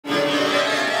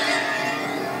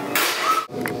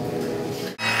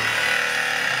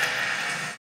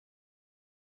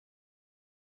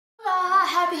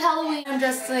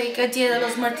dressed like a Dia de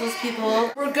los Muertos people.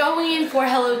 We're going in for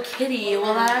Hello Kitty.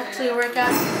 Will that actually work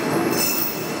out?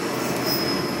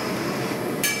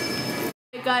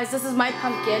 Hey guys, this is my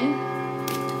pumpkin.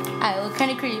 I look kind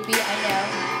of creepy, I know.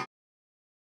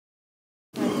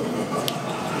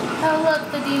 Oh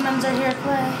look, the demons are here to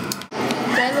play.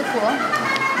 Do I look cool?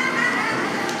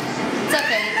 It's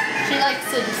okay. She likes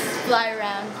to just fly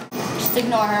around. Just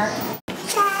ignore her.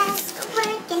 Just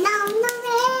working on the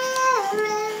railroad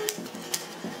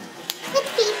with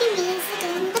creepy music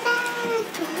in the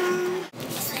background.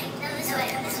 This way, no, this way,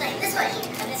 this way, this way,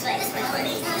 this way, this way,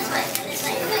 no, this way, this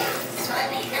way, this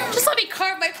way, no. Just let me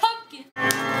carve my pumpkin.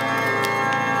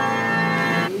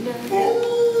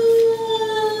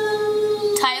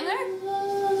 Tyler?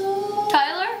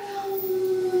 Tyler?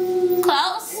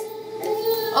 Klaus?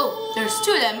 Oh, there's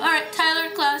two of them. Alright, Tyler,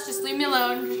 Klaus, just leave me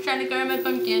alone. I'm just trying to carve my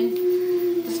pumpkin.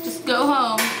 Just go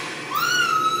home.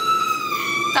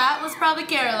 That was probably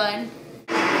Caroline.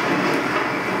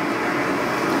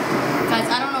 Guys,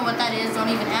 I don't know what that is. Don't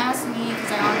even ask me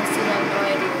because I honestly have no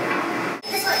idea.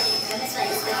 This way, this way,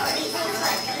 this way,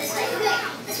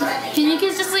 this way. Can you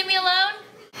guys just leave me alone?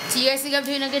 Do you guys think I'm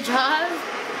doing a good job?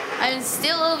 I'm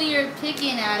still over here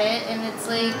picking at it and it's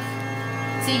like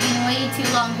taking way too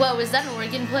long. Whoa, is that an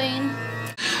organ playing?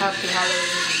 Happy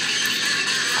Halloween.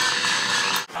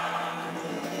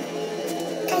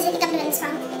 Guys, I think I'm doing this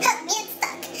wrong. Help me, it's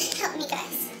stuck. Help me,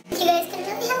 guys. You guys can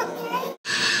really help me, right?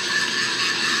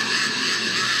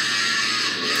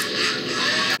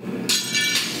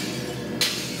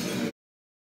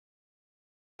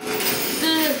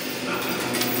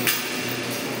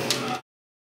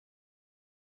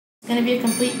 It's gonna be a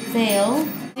complete fail.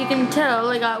 You can tell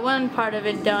I got one part of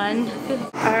it done.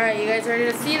 Alright, you guys ready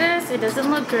to see this? It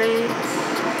doesn't look great.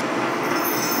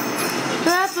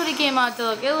 That's what it came out to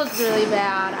look. It looks really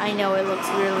bad. I know it looks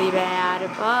really bad,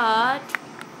 but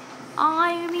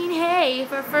I mean, hey,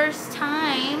 for first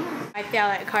time, I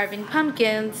failed at carving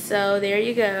pumpkins, so there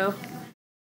you go.